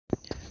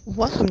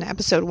Welcome to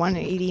episode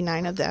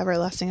 189 of the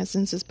Everlasting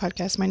Essences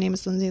podcast. My name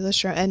is Lindsay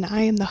Listra, and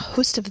I am the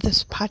host of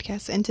this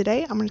podcast. And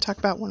today I'm going to talk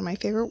about one of my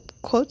favorite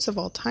quotes of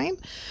all time: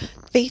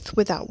 "Faith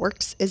without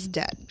works is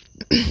dead."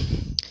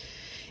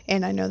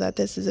 And I know that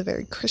this is a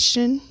very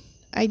Christian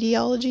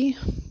ideology,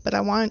 but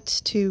I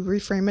want to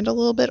reframe it a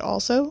little bit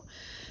also.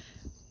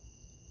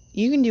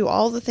 You can do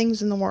all the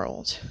things in the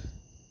world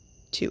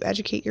to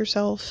educate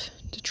yourself,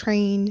 to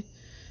train,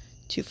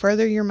 to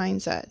further your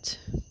mindset.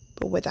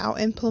 But without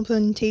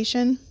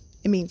implementation,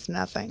 it means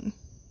nothing.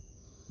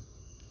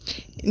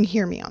 And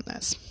hear me on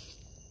this.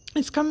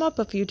 It's come up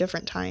a few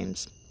different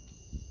times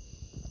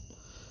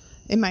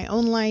in my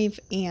own life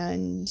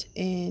and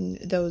in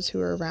those who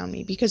are around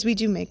me, because we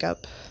do make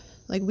up,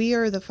 we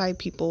are the 5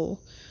 people,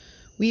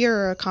 we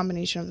are a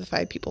combination of the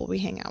 5 people we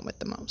hang out with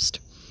the most.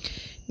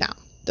 Now,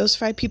 those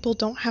 5 people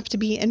don't have to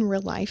be in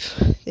real life.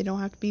 They don't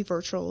have to be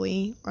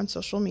virtually on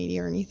social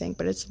media or anything,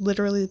 but it's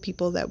literally the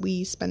people that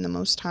we spend the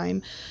most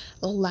time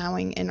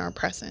allowing in our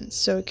presence.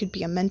 So it could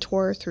be a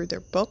mentor through their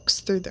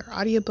books, through their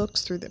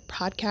audiobooks, through their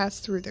podcasts,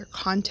 through their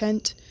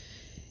content.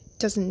 It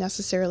doesn't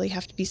necessarily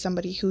have to be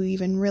somebody who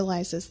even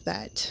realizes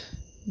that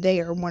they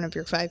are one of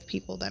your 5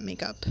 people that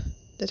make up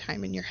the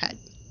time in your head.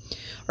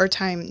 Or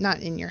time,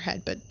 not in your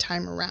head, but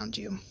time around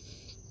you.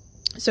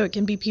 So it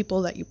can be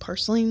people that you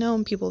personally know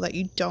and people that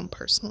you don't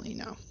personally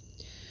know.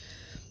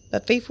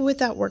 But faith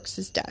without works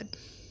is dead.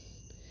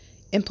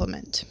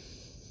 Implement.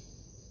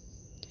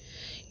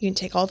 You can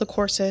take all the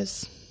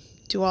courses,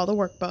 do all the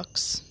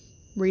workbooks,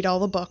 read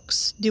all the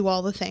books, do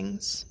all the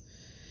things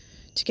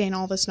to gain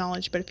all this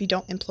knowledge. But if you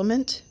don't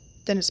implement,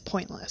 then it's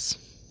pointless.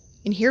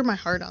 And hear my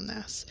heart on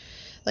this.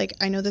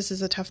 I know this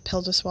is a tough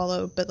pill to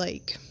swallow, but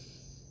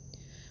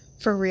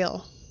for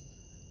real,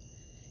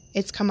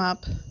 it's come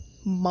up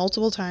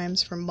multiple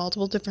times from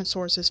multiple different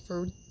sources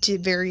for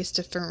various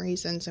different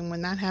reasons. And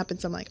when that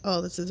happens, I'm like,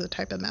 oh, this is a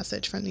type of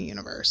message from the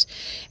universe.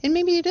 And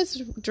maybe it is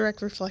a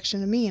direct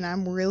reflection of me, and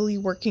I'm really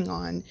working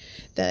on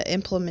the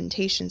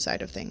implementation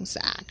side of things,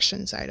 the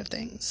action side of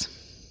things.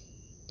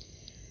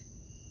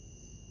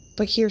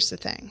 But here's the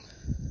thing.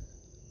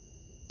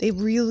 The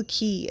real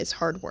key is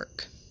hard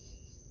work.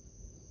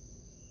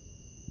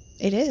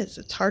 It is.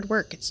 It's hard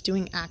work. It's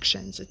doing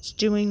actions. It's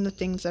doing the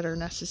things that are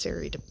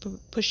necessary to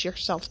push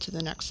yourself to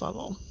the next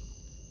level.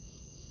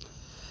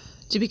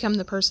 To become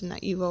the person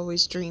that you've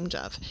always dreamed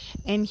of.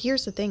 And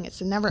here's the thing.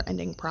 It's a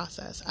never-ending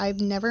process. I've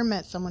never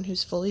met someone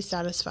who's fully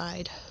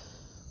satisfied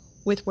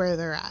with where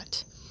they're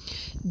at.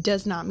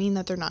 Does not mean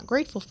that they're not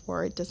grateful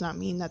for it. Does not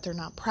mean that they're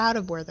not proud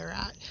of where they're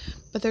at.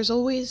 But there's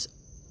always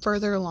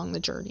further along the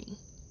journey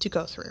to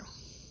go through.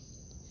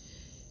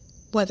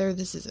 Whether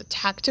this is a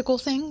tactical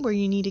thing where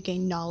you need to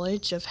gain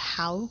knowledge of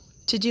how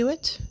to do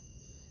it,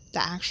 the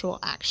actual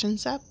action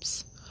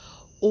steps,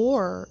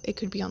 or it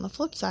could be on the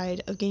flip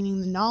side of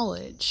gaining the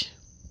knowledge.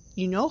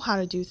 You know how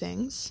to do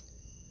things,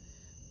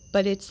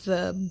 but it's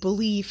the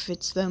belief,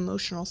 it's the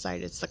emotional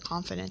side, it's the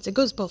confidence. It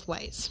goes both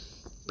ways,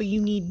 but you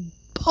need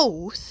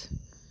both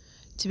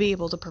to be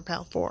able to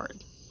propel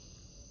forward.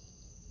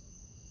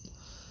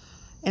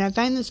 And I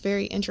find this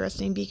very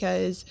interesting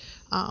because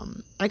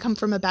I come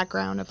from a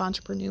background of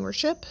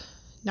entrepreneurship,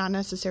 not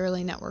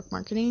necessarily network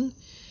marketing.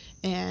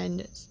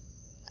 And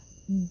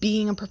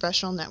being a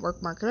professional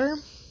network marketer,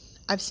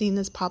 I've seen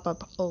this pop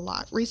up a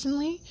lot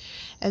recently.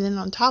 And then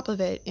on top of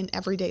it, in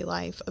everyday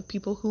life of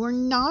people who are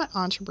not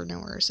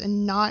entrepreneurs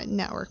and not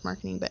network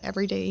marketing, but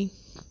everyday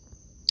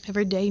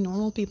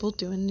normal people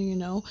doing,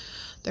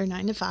 their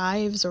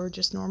 9-to-5s or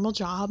just normal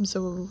jobs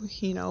or,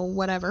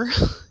 whatever,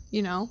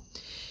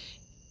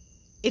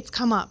 It's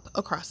come up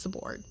across the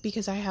board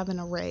because I have an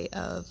array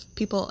of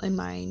people in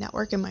my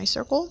network, in my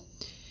circle.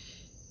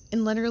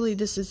 And literally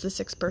this is the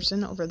 6th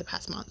person over the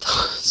past month.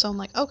 So I'm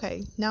like,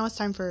 okay, now it's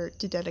time to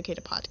dedicate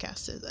a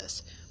podcast to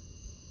this.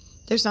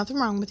 There's nothing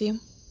wrong with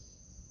you.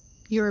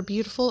 You're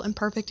beautiful and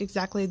perfect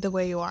exactly the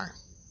way you are.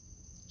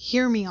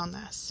 Hear me on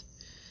this.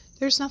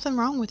 There's nothing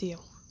wrong with you.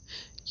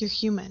 You're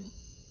human.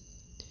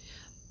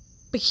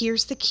 But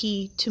here's the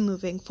key to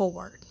moving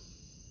forward.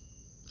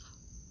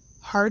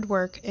 Hard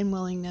work and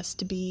willingness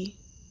to be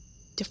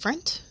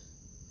different,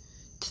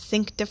 to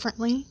think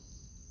differently,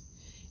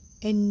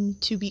 and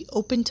to be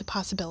open to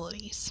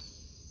possibilities.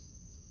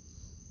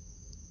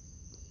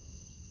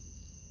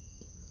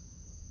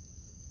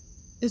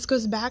 This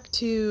goes back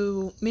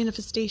to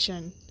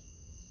manifestation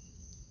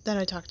that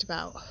I talked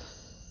about.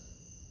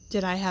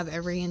 Did I have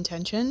every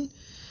intention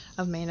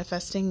of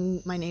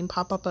manifesting my name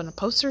pop up on a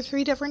poster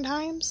 3 different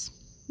times?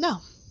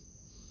 No.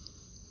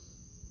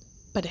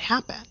 But it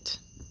happened.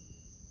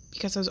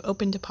 Because I was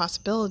open to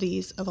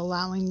possibilities of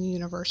allowing the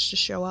universe to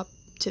show up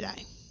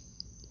today.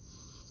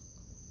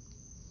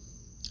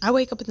 I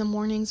wake up in the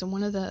mornings, and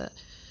one of the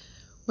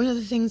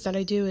things that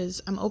I do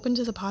is I'm open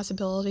to the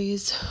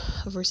possibilities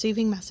of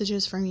receiving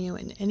messages from you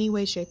in any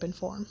way, shape, and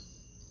form.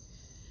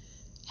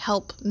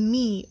 Help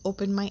me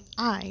open my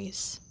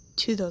eyes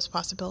to those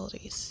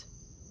possibilities.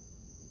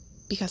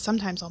 Because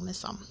sometimes I'll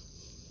miss them.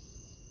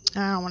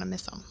 And I don't want to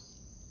miss them.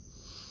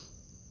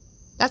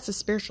 That's the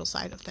spiritual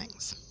side of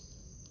things.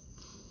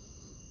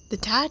 The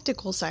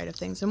tactical side of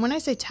things, and when I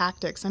say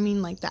tactics, I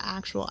mean like the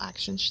actual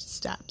action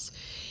steps,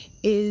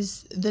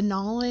 is the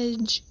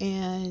knowledge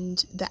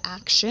and the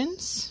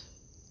actions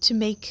to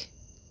make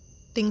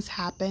things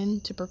happen,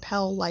 to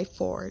propel life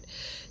forward.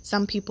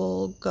 Some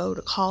people go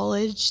to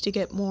college to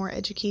get more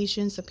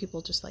education. Some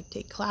people just like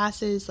take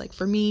classes. Like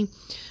for me,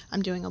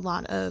 I'm doing a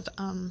lot of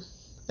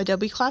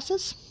Adobe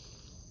classes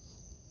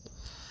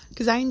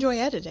because I enjoy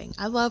editing.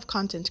 I love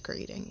content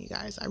creating, you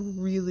guys. I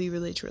really,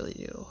 really, truly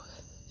do.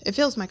 It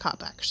fills my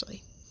cup,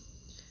 actually.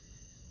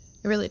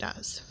 It really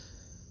does.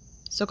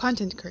 So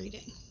content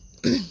creating.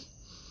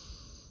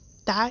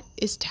 That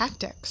is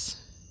tactics.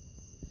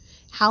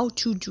 How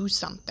to do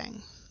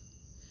something.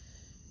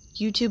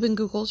 YouTube and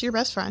Google's your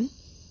best friend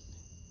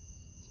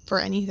for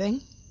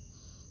anything.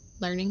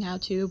 Learning how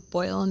to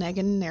boil an egg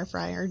in an air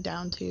fryer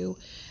down to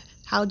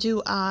how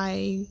do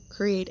I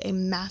create a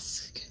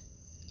mask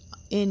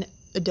in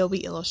Adobe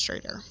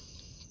Illustrator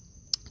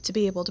to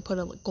be able to put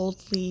a gold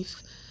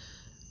leaf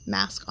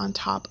mask on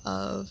top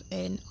of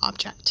an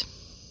object.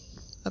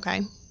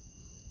 Okay?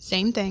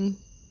 Same thing.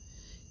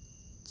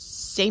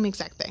 Same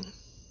exact thing.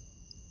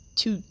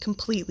 Two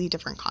completely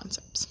different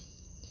concepts.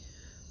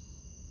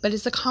 But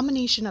it's a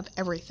combination of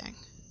everything.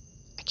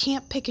 I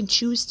can't pick and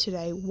choose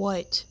today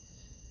what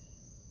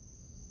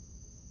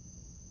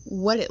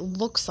it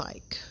looks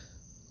like.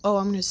 Oh,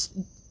 I'm going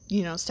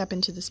to, step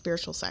into the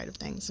spiritual side of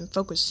things and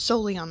focus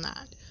solely on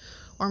that.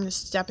 Or I'm going to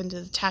step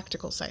into the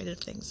tactical side of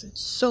things and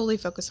solely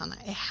focus on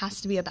that. It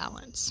has to be a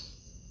balance.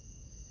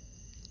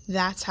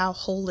 That's how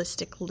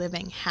holistic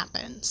living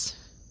happens,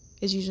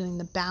 is usually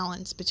the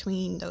balance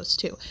between those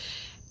two.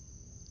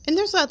 And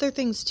there's other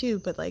things too,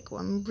 but like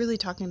I'm really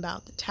talking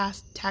about the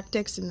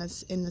tactics in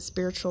the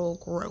spiritual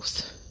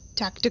growth,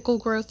 tactical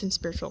growth and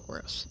spiritual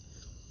growth.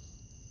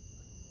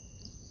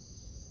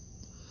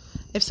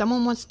 If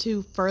someone wants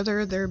to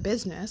further their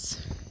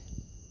business,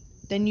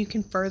 then you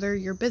can further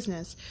your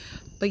business,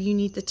 but you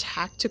need the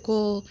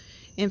tactical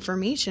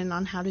information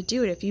on how to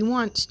do it. If you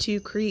want to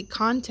create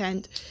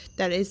content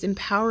that is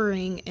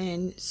empowering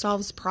and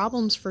solves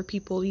problems for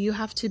people, you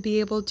have to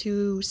be able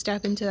to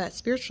step into that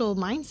spiritual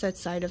mindset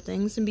side of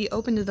things and be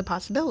open to the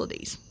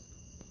possibilities.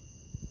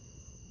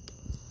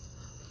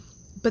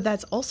 But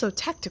that's also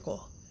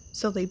tactical,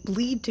 so they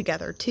bleed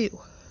together too.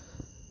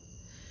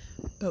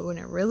 But when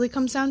it really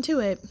comes down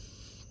to it,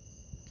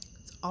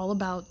 it's all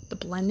about the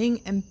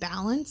blending and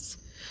balance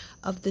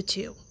of the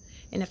two.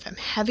 And if I'm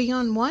heavy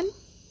on one,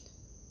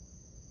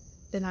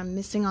 then I'm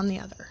missing on the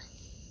other.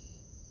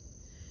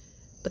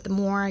 But the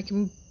more I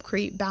can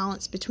create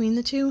balance between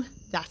the two,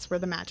 that's where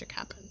the magic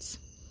happens.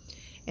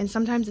 And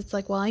sometimes it's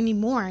like, well, I need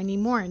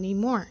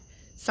more.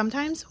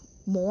 Sometimes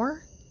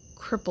more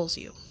cripples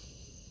you.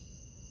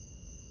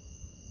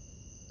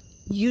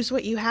 Use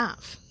what you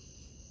have.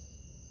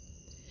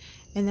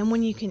 And then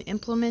when you can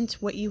implement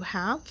what you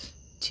have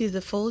to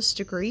the fullest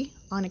degree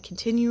on a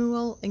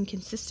continual and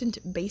consistent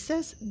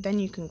basis, then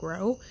you can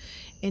grow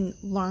and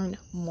learn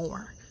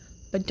more.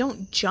 But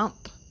don't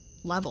jump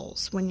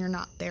levels when you're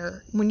not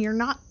there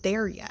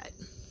yet.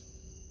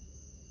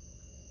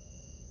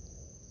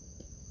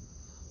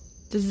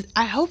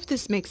 I hope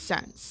this makes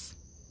sense.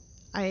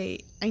 I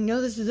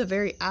know this is a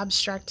very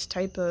abstract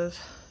type of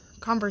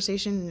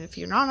conversation, and if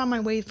you're not on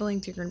my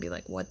wavelength, you're going to be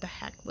like, what the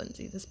heck,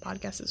 Lindsay? This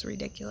podcast is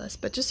ridiculous.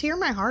 But just hear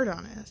my heart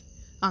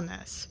on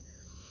this.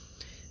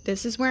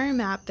 This is where I'm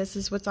at. This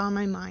is what's on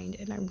my mind,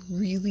 and I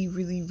really,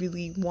 really,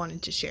 really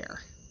wanted to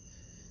share.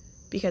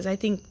 Because I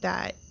think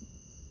that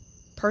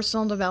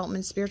personal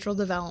development, spiritual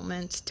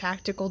development,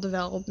 tactical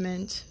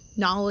development,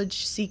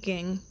 knowledge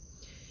seeking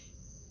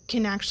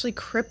can actually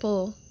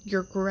cripple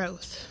your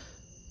growth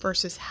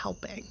versus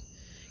helping.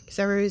 Because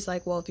everybody's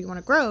like, well, if you want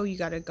to grow, you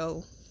got to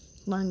go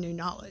learn new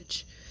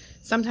knowledge.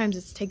 Sometimes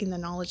it's taking the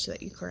knowledge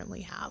that you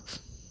currently have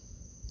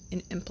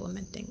and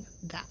implementing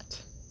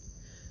that.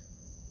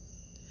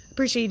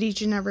 Appreciate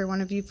each and every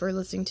one of you for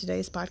listening to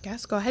today's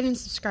podcast. Go ahead and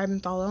subscribe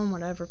and follow on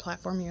whatever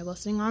platform you're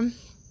listening on.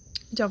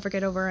 Don't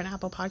forget, over on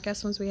Apple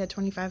Podcasts, once we had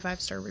 25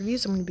 5-star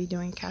reviews, I'm going to be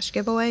doing a cash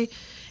giveaway.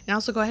 And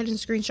also go ahead and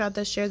screenshot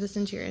this, share this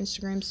into your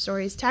Instagram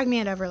stories. Tag me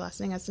at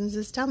Everlasting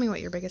Essences. Tell me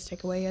what your biggest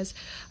takeaway is.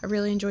 I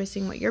really enjoy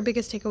seeing what your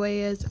biggest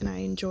takeaway is, and I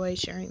enjoy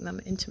sharing them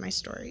into my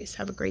stories.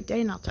 Have a great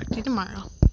day, and I'll talk to you tomorrow.